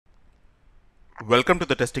Welcome to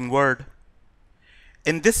the testing world.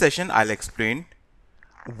 In this session, I'll explain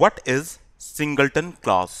what is singleton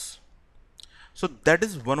class. So that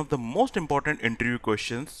is one of the most important interview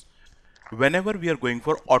questions whenever we are going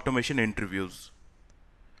for automation interviews.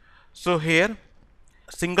 So here,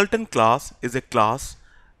 singleton class is a class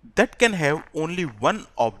that can have only one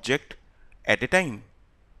object at a time.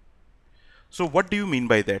 So what do you mean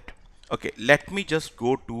by that? Okay, let me just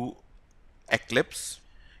go to Eclipse.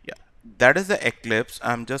 Yeah, that is the Eclipse.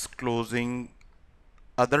 I'm just closing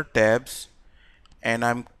other tabs and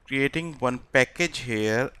I'm creating one package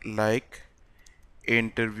here like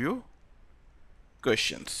interview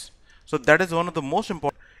questions. So that is one of the most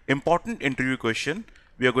important interview question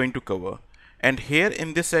we are going to cover. And here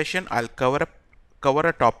in this session, I'll cover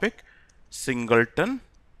a topic singleton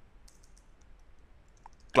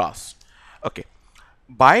class. Okay.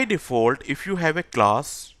 By default, if you have a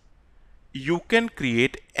class, you can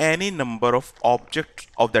create any number of objects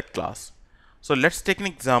of that class. So let's take an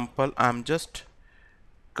example. I'm just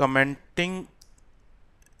commenting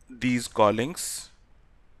these callings,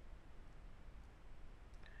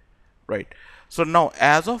 right? So now,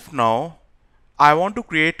 as of now, I want to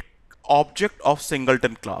create object of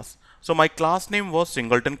singleton class. So my class name was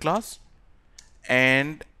singleton class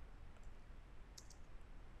and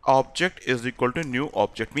object is equal to new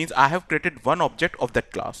object, means I have created one object of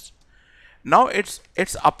that class. Now it's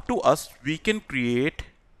up to us. We can create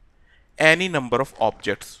any number of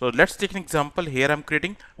objects. So let's take an example. Here I'm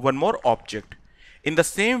creating one more object. In the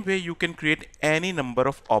same way, you can create any number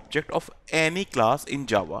of object of any class in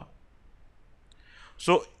Java.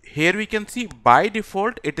 So here we can see by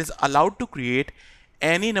default it is allowed to create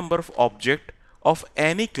any number of object of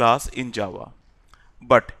any class in Java.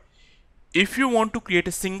 But if you want to create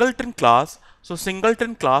a singleton class, so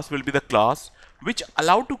singleton class will be the class which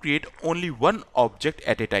allowed to create only one object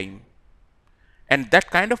at a time. And that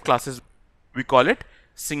kind of classes, we call it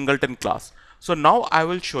singleton class. So now I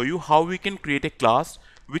will show you how we can create a class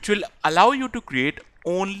which will allow you to create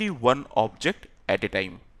only one object at a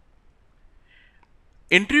time.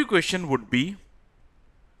 Interview question would be,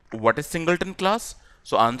 what is singleton class?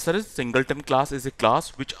 So answer is singleton class is a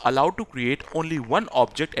class which allowed to create only one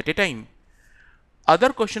object at a time.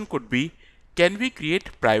 Other question could be, can we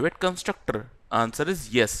create private constructor? Answer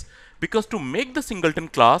is yes, because to make the singleton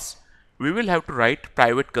class, we will have to write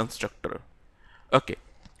private constructor. Okay,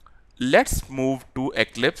 let's move to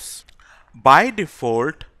Eclipse. By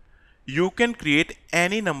default, you can create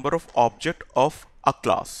any number of object of a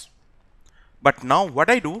class. But now what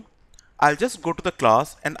I do, I'll just go to the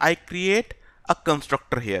class and I create a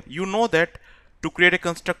constructor here. You know that to create a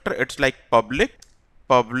constructor, it's like public,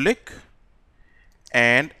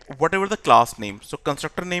 and whatever the class name. So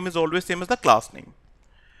constructor name is always same as the class name.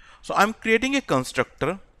 So I'm creating a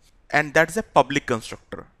constructor and that's a public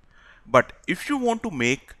constructor. But if you want to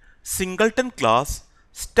make singleton class,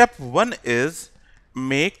 step 1 is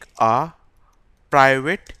make a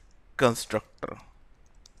private constructor.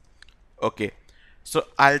 Okay, so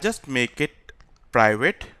I'll just make it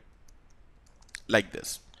private like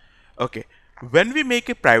this. Okay, when we make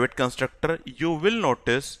a private constructor, you will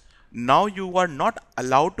notice now you are not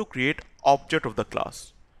allowed to create object of the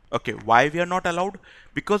class. Okay, why we are not allowed?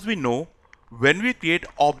 Because we know when we create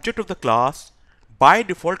object of the class, by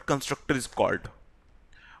default constructor is called.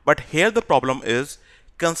 But here the problem is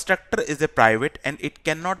constructor is a private and it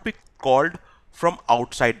cannot be called from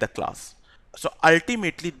outside the class. So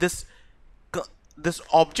ultimately this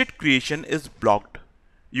object creation is blocked.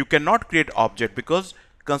 You cannot create object because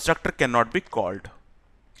constructor cannot be called.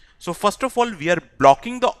 So first of all, we are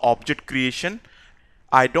blocking the object creation.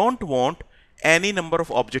 I don't want any number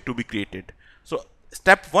of object to be created. So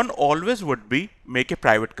step 1 always would be make a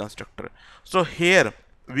private constructor. So here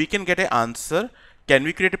we can get an answer. Can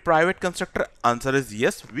we create a private constructor? Answer is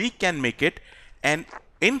yes, we can make it. And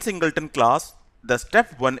in singleton class, the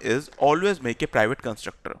step 1 is always make a private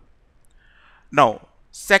constructor. Now,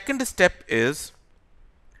 second step is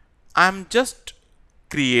I'm just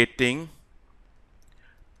creating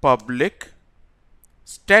public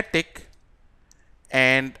static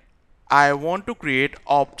and I want to create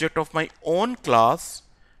object of my own class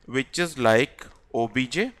which is like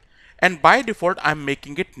obj, and by default I'm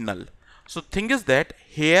making it null. So thing is that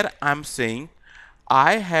here I'm saying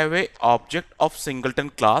I have a object of singleton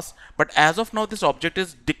class, but as of now this object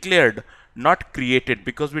is declared, not created,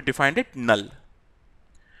 because we defined it null.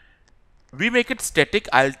 We make it static.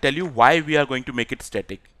 I'll tell you why we are going to make it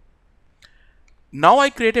static. Now I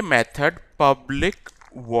create a method public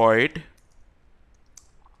void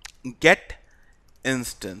get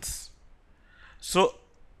instance. So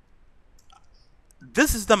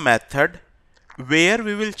this is the method where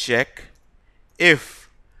we will check if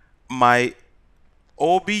my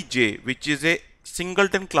obj, which is a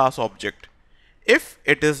singleton class object, if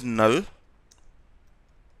it is null,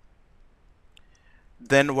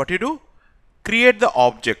 then what you do? Create the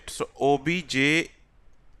object. So obj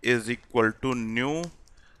is equal to new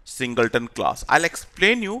singleton class. I'll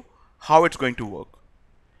explain you how it's going to work.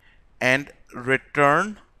 And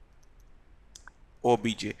return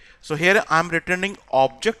obj. So here I'm returning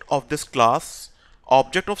object of this class,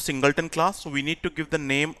 object of singleton class. So we need to give the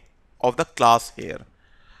name of the class here,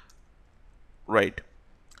 right?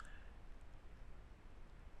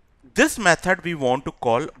 This method we want to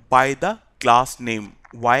call by the class name.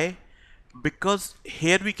 Why? Because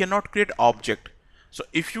here we cannot create object. So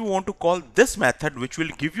if you want to call this method which will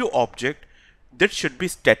give you object, that should be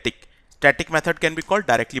static. Static method can be called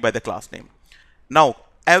directly by the class name. Now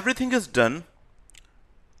everything is done.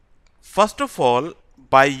 First of all,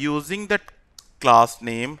 by using that class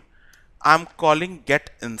name, I'm calling get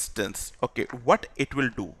instance. Okay, what it will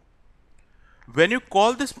do? When you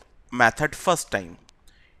call this method first time,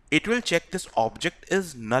 it will check this object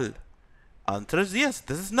is null. Answer is yes,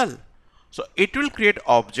 this is null. So it will create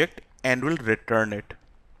object and will return it.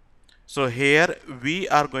 So here we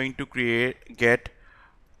are going to get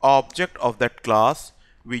object of that class.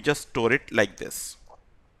 We just store it like this.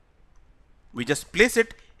 We just place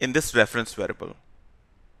it in this reference variable.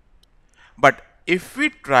 But if we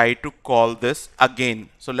try to call this again,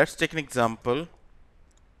 so let's take an example.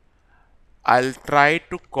 I'll try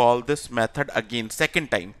to call this method again second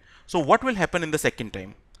time. So what will happen in the second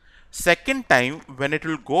time? Second time when it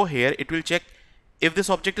will go here, it will check if this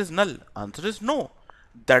object is null. Answer is no.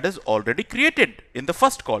 That is already created in the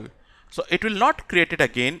first call. So it will not create it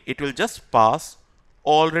again. It will just pass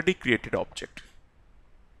already created object.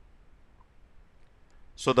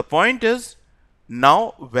 So the point is,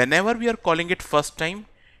 now whenever we are calling it first time,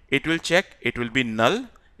 it will check it will be null.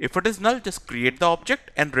 If it is null, just create the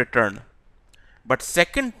object and return. But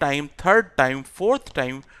second time, third time, fourth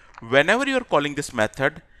time, whenever you are calling this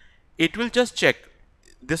method, it will just check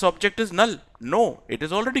this object is null. No, it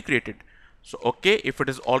is already created. So okay, if it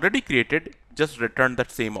is already created, just return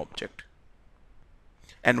that same object.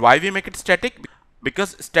 And why we make it static?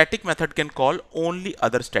 Because static method can call only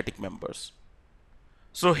other static members.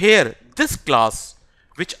 So here, this class,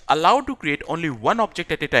 which allow to create only one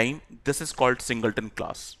object at a time, this is called singleton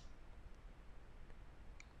class.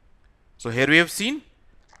 So here we have seen,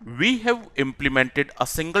 we have implemented a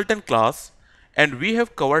singleton class and we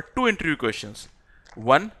have covered two interview questions.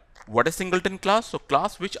 One, what is singleton class? So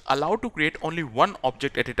class which allow to create only one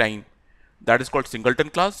object at a time. That is called singleton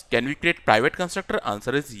class. Can we create private constructor?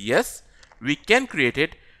 Answer is yes, we can create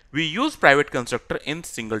it. We use private constructor in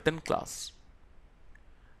singleton class.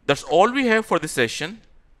 That's all we have for this session.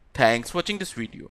 Thanks for watching this video.